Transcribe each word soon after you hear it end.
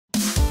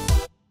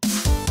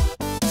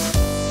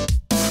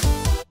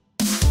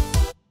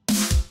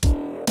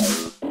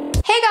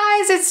Hey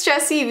guys, it's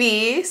Jessii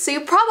Vee. So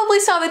you probably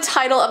saw the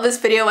title of this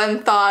video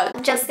and thought,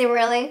 Jessii,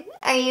 really?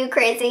 Are you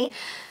crazy?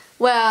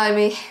 well, I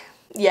mean,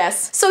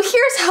 yes. So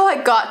here's how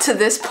I got to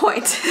this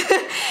point.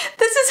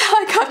 This is how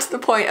I got to the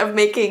point of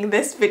making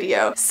this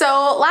video.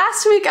 So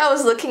last week I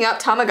was looking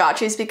up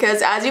Tamagotchis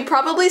because, as you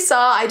probably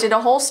saw, I did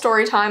a whole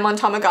story time on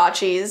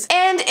Tamagotchis.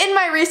 And in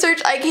my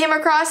research, I came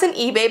across an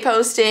eBay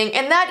posting,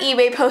 and that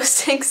eBay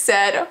posting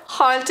said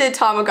haunted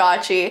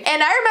Tamagotchi.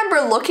 And I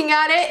remember looking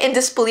at it in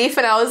disbelief,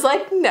 and I was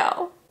like,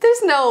 no.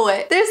 There's no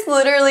way. There's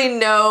literally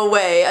no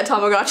way a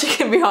Tamagotchi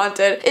can be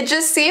haunted. It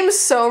just seems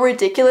so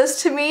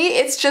ridiculous to me.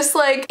 It's just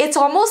like, it's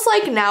almost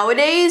like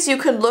nowadays you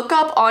can look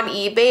up on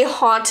eBay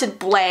haunted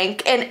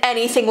blank and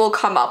anything will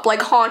come up.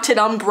 Like haunted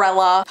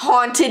umbrella,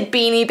 haunted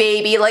beanie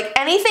baby, like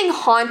anything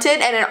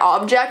haunted and an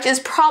object is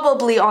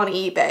probably on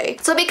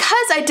eBay. So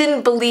because I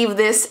didn't believe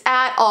this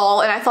at all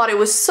and I thought it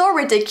was so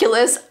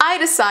ridiculous, I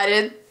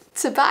decided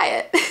to buy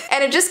it.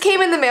 And it just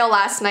came in the mail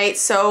last night,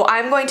 so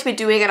I'm going to be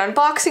doing an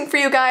unboxing for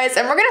you guys,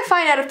 and we're gonna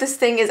find out if this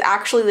thing is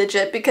actually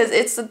legit because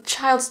it's a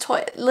child's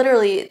toy.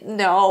 Literally,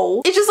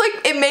 no. It's just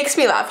like, it makes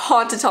me laugh.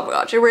 Haunted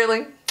Tamagotchi,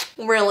 really?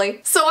 Really?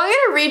 So I'm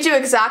gonna read you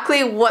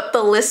exactly what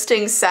the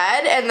listing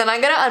said, and then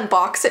I'm gonna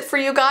unbox it for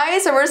you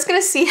guys, and we're just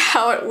gonna see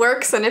how it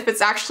works and if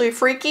it's actually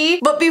freaky.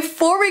 But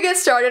before we get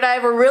started, I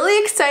have a really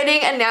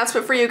exciting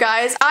announcement for you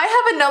guys. I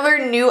have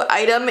another new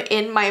item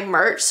in my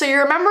merch. So you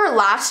remember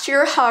last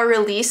year how I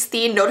released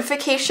the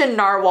notification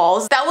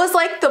narwhals? That was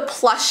like the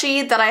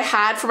plushie that I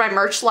had for my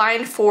merch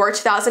line for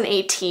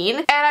 2018.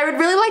 And I would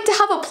really like to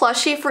have a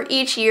plushie for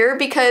each year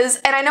because,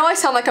 and I know I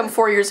sound like I'm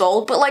 4 years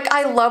old, but like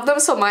I love them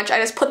so much. I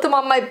just put them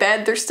on my bed.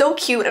 They're so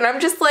cute, and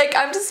I'm just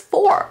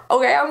 4.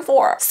 Okay, I'm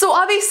 4. So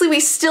obviously we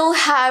still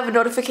have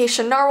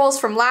notification narwhals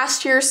from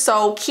last year,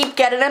 so keep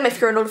getting them if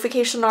you're a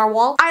notification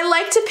narwhal. I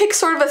like to pick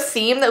sort of a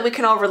theme that we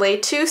can all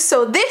relate to.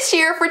 So this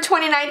year for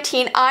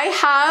 2019, I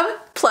have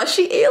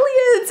plushie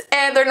aliens,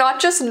 and they're not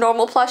just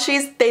normal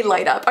plushies, they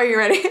light up. Are you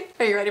ready?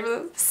 Are you ready for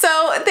this?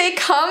 So they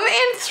come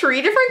in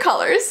 3 different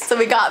colors. So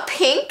we got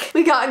pink,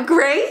 we got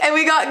gray, and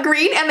we got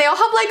green, and they all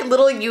have like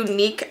little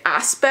unique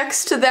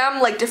aspects to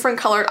them, like different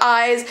colored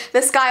eyes.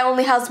 This guy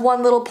only has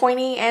one little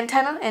pointy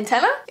antenna.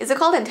 Antenna? Is it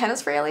called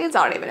antennas for aliens?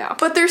 I don't even know.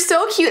 But they're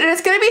so cute, and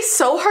it's gonna be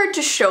so hard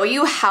to show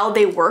you how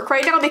they work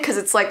right now because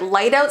it's like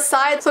light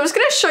outside. So I'm just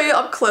gonna show you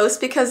up close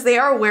because they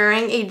are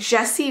wearing a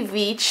Jessii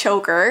Vee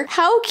choker.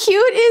 How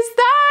cute is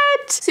that?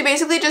 So you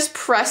basically just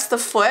press the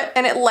foot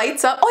and it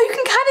lights up. Oh, you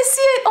can kind of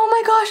see it. Oh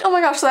my gosh, oh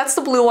my gosh. So that's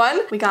the blue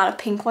one. We got a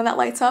pink one that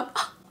lights up.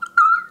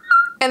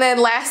 And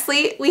then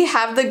lastly, we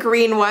have the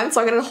green one,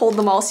 so I'm gonna hold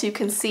them all so you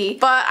can see.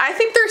 But I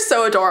think they're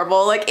so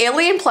adorable. Like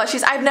alien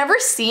plushies, I've never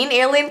seen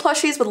alien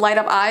plushies with light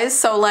up eyes,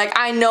 so like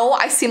I know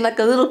I seem like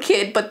a little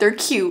kid, but they're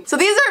cute. So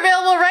these are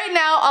available right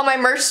now on my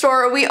merch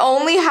store. We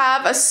only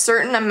have a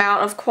certain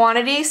amount of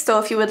quantity, so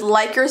if you would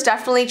like yours,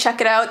 definitely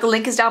check it out. The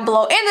link is down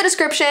below in the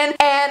description.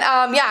 And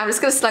yeah, I'm just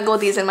gonna snuggle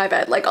these in my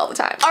bed like all the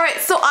time. All right,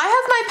 so I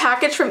have my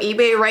package from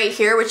eBay right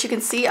here, which you can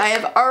see I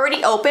have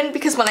already opened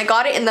because when I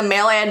got it in the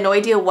mail, I had no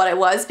idea what it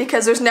was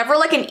because there's never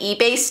like an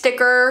eBay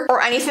sticker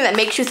or anything that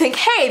makes you think,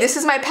 hey, this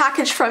is my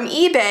package from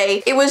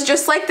eBay. It was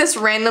just like this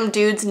random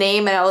dude's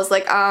name, and I was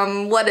like,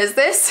 what is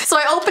this? So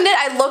I opened it,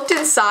 I looked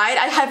inside.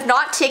 I have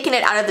not taken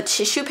it out of the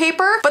tissue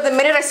paper, but the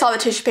minute I saw the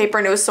tissue paper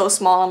and it was so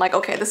small, I'm like,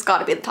 okay, this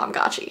gotta be the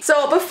Tamagotchi.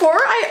 So before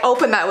I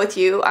open that with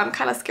you, I'm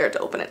kind of scared to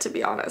open it, to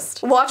be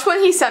honest. Watch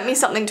when he sent me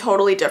something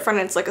totally different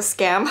and it's like a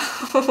scam.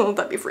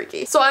 That'd be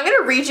freaky. So I'm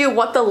gonna read you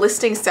what the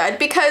listing said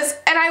because,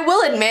 and I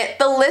will admit,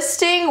 the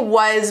listing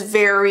was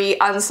very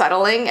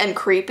unsettling and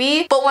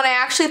creepy, but when I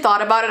actually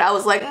thought about it, I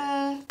was like,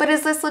 but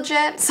is this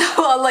legit? So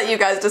I'll let you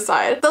guys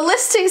decide. The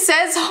listing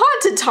says,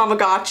 haunted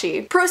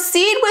Tamagotchi.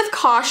 Proceed with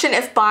caution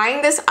if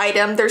buying this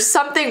item, there's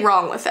something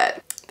wrong with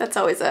it. That's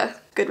always a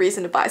good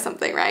reason to buy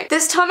something, right?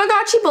 This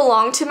Tamagotchi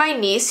belonged to my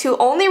niece who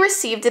only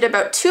received it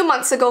about 2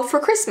 months ago for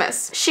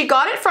Christmas. She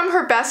got it from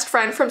her best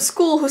friend from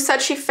school who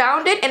said she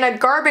found it in a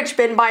garbage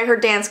bin by her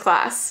dance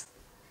class.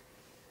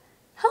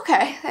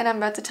 Okay, and I'm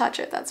about to touch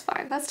it, that's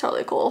fine. That's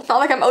totally cool. Not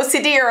like I'm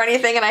OCD or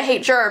anything and I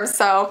hate germs,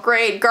 so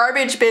great.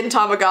 Garbage bin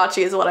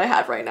Tamagotchi is what I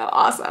have right now,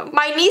 awesome.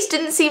 My niece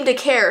didn't seem to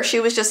care, she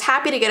was just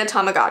happy to get a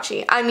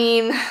Tamagotchi. I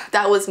mean,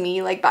 that was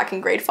me like back in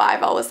grade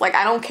 5. I was like,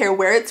 I don't care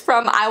where it's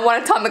from, I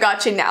want a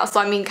Tamagotchi now, so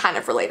I mean kind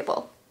of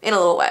relatable. In a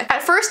little way.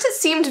 At first it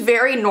seemed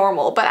very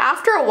normal, but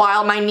after a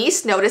while my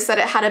niece noticed that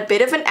it had a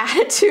bit of an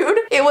attitude.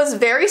 It was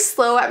very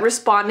slow at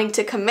responding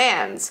to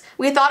commands.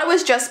 We thought it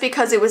was just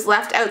because it was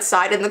left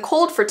outside in the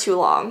cold for too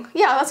long.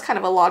 Yeah, that's kind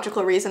of a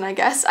logical reason, I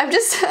guess.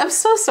 I'm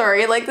so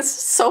sorry, like this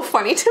is so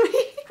funny to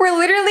me. We're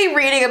literally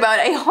reading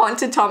about a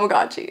haunted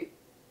Tamagotchi.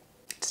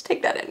 Just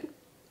take that in.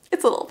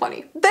 It's a little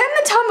funny. Then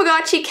the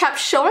Tamagotchi kept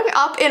showing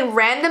up in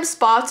random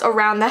spots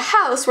around the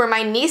house where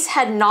my niece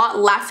had not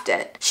left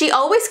it. She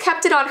always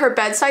kept it on her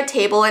bedside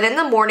table, and in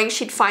the morning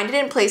she'd find it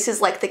in places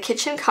like the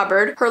kitchen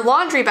cupboard, her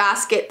laundry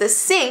basket, the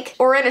sink,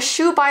 or in a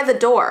shoe by the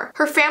door.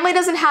 Her family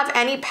doesn't have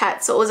any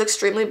pets, so it was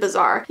extremely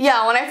bizarre.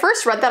 Yeah, when I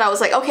first read that, I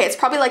was like, okay, it's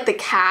probably like the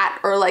cat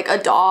or like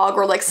a dog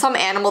or like some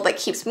animal that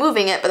keeps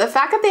moving it, but the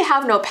fact that they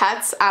have no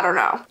pets, I don't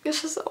know.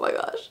 It's just, oh my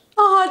gosh.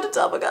 Oh, the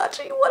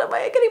Tamagotchi, what am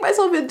I getting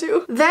myself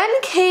into? Then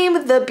came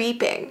the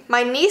beeping.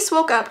 My niece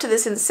woke up to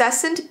this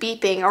incessant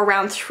beeping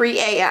around 3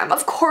 a.m.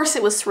 Of course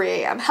it was 3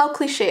 a.m. How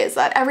cliche is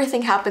that?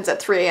 Everything happens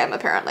at 3 a.m.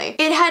 apparently.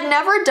 It had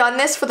never done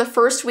this for the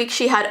first week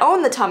she had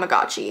owned the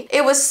Tamagotchi.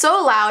 It was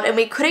so loud and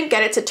we couldn't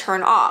get it to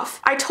turn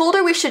off. I told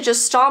her we should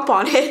just stomp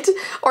on it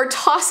or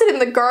toss it in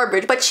the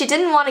garbage, but she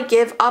didn't want to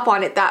give up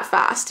on it that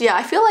fast. Yeah,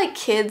 I feel like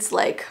kids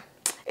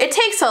it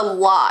takes a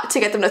lot to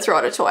get them to throw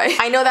out a toy.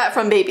 I know that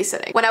from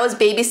babysitting. When I was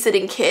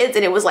babysitting kids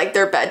and it was like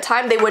their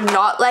bedtime, they would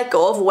not let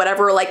go of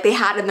whatever like they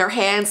had in their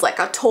hands, like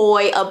a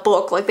toy, a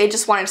book, like they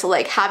just wanted to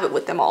like have it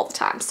with them all the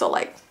time. So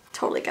like,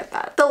 totally get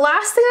that. The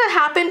last thing that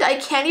happened, I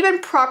can't even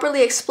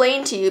properly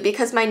explain to you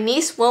because my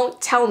niece won't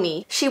tell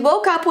me. She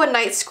woke up one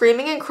night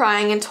screaming and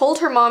crying and told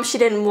her mom she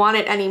didn't want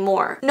it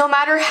anymore. No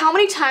matter how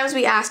many times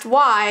we asked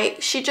why,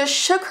 she just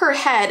shook her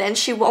head and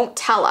she won't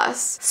tell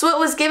us. So it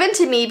was given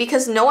to me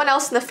because no one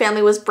else in the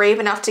family was brave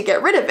enough to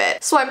get rid of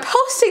it. So I'm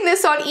posting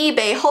this on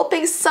eBay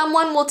hoping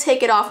someone will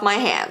take it off my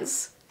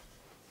hands.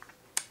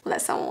 Well,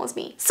 that someone was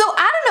me. So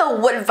I don't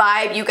know what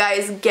vibe you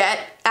guys get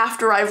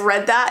after I've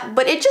read that,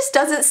 but it just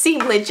doesn't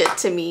seem legit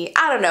to me.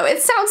 I don't know,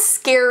 it sounds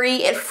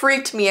scary, it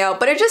freaked me out,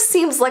 but it just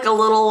seems like a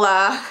little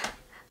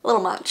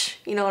much,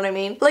 you know what I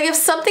mean? Like if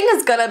something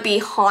is gonna be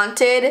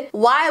haunted,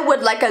 why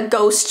would like a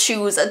ghost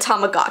choose a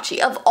Tamagotchi?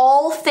 Of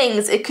all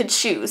things it could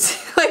choose.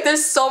 Like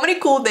there's so many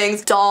cool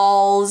things,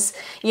 dolls,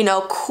 you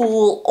know,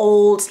 cool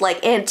old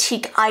like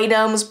antique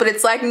items, but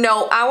it's like,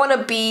 no, I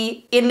wanna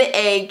be in the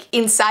egg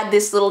inside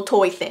this little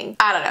toy thing.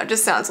 I don't know,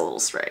 just sounds a little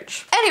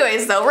strange.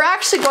 Anyways though, we're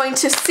actually going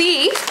to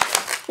see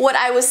what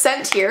I was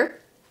sent here.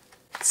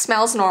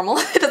 Smells normal.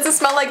 It doesn't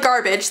smell like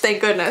garbage,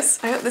 thank goodness.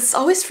 This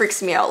always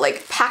freaks me out.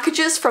 Like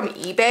packages from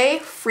eBay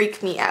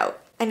freak me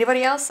out.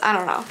 Anybody else? I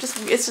don't know.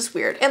 It's just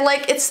weird. And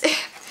like it's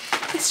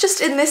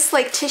just in this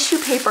like tissue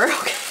paper.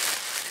 Okay.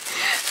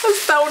 I'm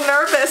so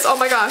nervous. Oh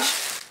my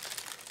gosh.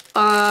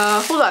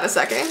 Hold on a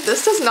second.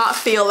 This does not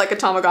feel like a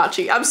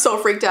Tamagotchi. I'm so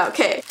freaked out.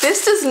 Okay.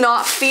 This does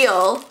not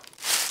feel.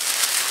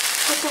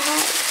 What the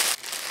heck?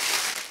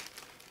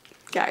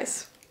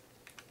 Guys.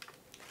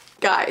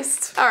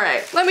 All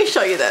right, let me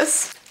show you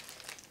this.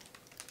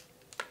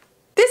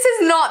 This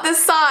is not the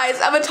size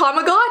of a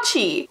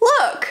Tamagotchi.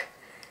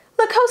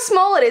 Look how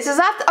small it is. Is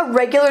that a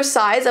regular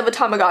size of a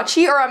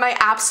Tamagotchi or am I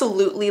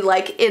absolutely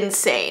like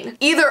insane?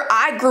 Either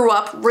I grew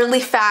up really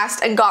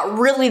fast and got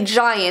really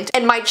giant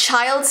and my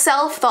child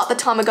self thought the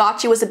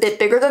Tamagotchi was a bit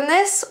bigger than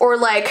this, or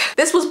like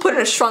this was put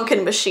in a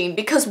shrunken machine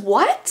because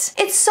what?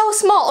 It's so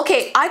small.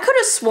 Okay, I could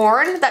have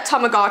sworn that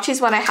Tamagotchis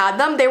when I had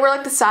them, they were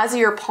like the size of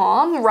your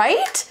palm,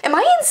 right? Am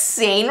I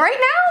insane right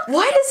now?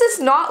 Why does this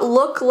not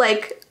look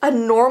like a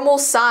normal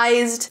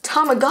sized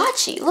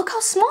Tamagotchi? Look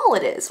how small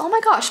it is. Oh my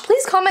gosh,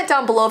 please comment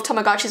down below if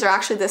Tamagotchis are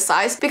actually this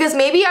size, because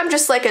maybe I'm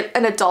just like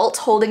an adult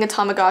holding a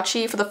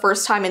Tamagotchi for the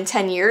first time in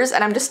 10 years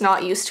and I'm just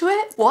not used to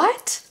it.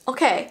 What?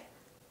 Okay.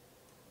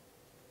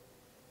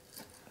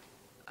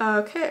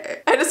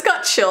 Okay. I just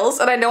got chills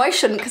and I know I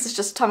shouldn't because it's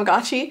just a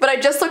Tamagotchi, but I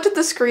just looked at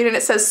the screen and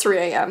it says 3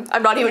 a.m.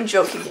 I'm not even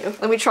joking you.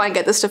 Let me try and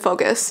get this to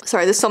focus.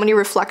 Sorry, there's so many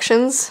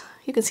reflections.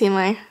 You can see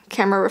my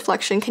camera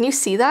reflection. Can you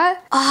see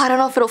that? Oh, I don't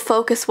know if it'll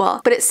focus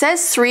well, but it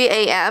says 3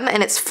 a.m.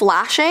 and it's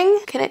flashing.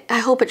 I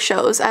hope it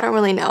shows. I don't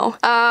really know.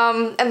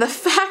 And the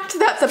fact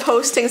that the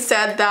posting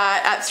said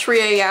that at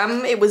 3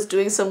 a.m. it was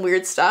doing some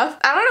weird stuff.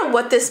 I don't know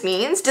what this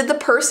means. Did the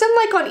person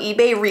like on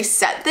eBay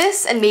reset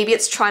this and maybe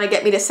it's trying to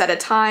get me to set a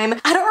time?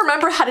 I don't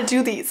remember how to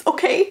do these,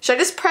 okay? Should I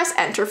just press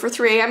enter for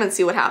 3 a.m. and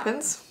see what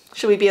happens?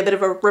 Should we be a bit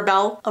of a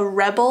rebel? A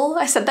rebel?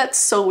 I said that's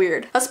so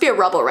weird. Let's be a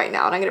rebel right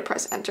now and I'm gonna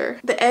press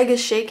enter. The egg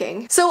is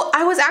shaking. So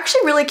I was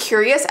actually really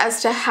curious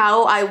as to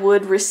how I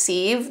would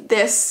receive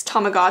this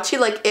Tamagotchi,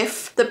 like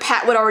if the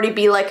pet would already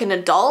be like an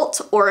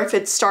adult or if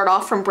it'd start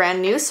off from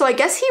brand new. So I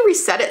guess he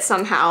reset it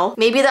somehow.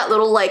 Maybe that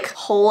little like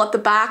hole at the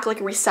back like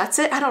resets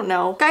it. I don't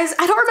know. Guys,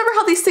 I don't remember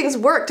how these things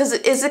work. Is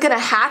it gonna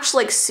hatch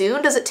like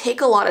soon? Does it take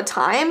a lot of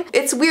time?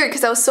 It's weird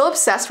because I was so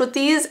obsessed with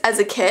these as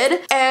a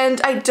kid and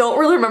I don't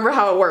really remember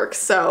how it works.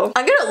 So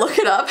I'm gonna look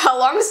it up. How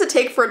long does it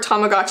take for a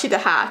Tamagotchi to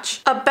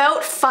hatch?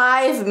 About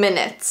 5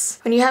 minutes.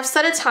 When you have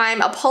set a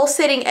time, a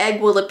pulsating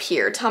egg will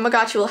appear.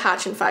 Tamagotchi will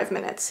hatch in 5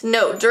 minutes.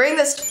 No, during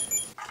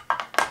this...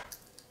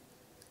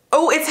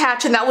 Oh, it's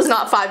hatching. That was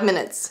not 5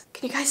 minutes.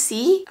 Can you guys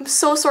see? I'm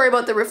so sorry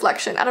about the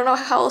reflection. I don't know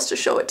how else to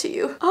show it to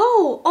you.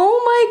 Oh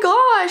my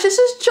gosh, it's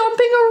just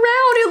jumping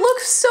around. It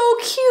looks so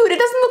cute. It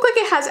doesn't look like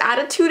it has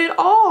attitude at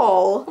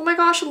all. Oh my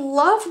gosh,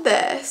 love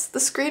this. The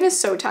screen is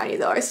so tiny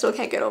though. I still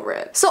can't get over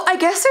it. So I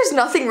guess there's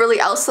nothing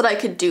really else that I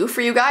could do for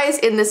you guys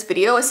in this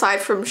video aside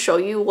from show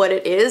you what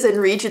it is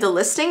and read you the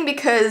listing,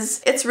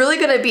 because it's really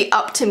gonna be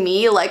up to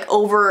me like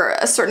over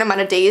a certain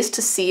amount of days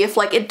to see if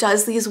like it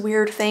does these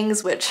weird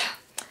things, which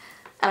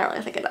I don't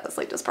really think it does,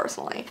 like just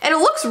personally. And it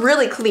looks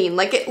really clean.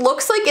 Like it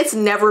looks like it's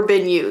never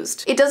been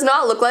used. It does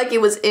not look like it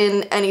was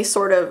in any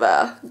sort of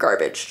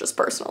garbage, just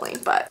personally.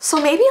 But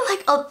so maybe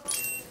like I'll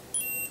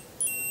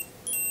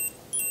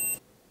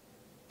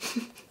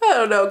I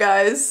don't know,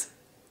 guys.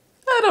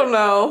 I don't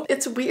know.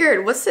 It's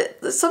weird. What's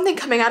it? There's something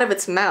coming out of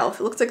its mouth.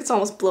 It looks like it's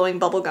almost blowing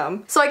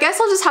bubblegum. So I guess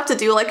I'll just have to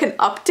do like an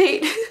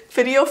update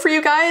video for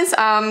you guys.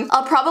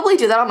 I'll probably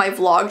do that on my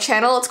vlog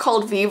channel. It's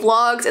called Vee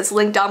Vlogs. It's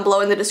linked down below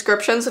in the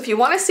description. So if you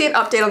want to see an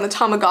update on the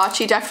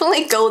Tamagotchi,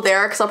 definitely go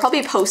there because I'll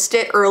probably post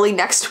it early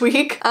next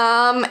week.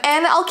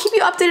 And I'll keep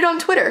you updated on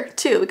Twitter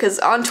too, because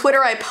on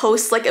Twitter I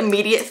post like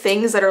immediate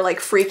things that are like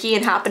freaky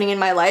and happening in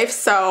my life.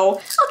 So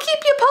I'll keep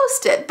you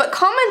posted. But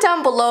comment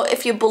down below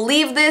if you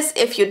believe this,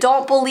 if you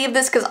don't believe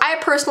this, because I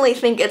personally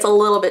think it's a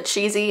little bit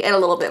cheesy and a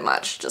little bit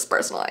much, just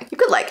personally. You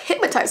could like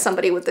hypnotize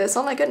somebody with this,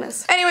 oh my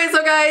goodness. Anyways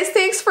though guys,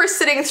 thanks for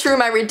sitting through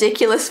my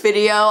ridiculous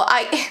video.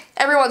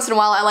 Every once in a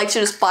while I like to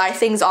just buy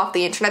things off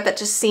the internet that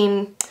just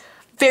seem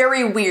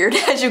very weird,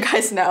 as you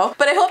guys know.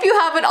 But I hope you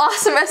have an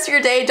awesome rest of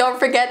your day. Don't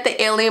forget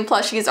the alien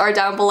plushies are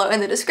down below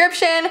in the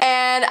description,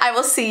 and I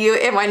will see you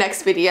in my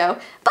next video.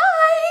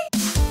 Bye!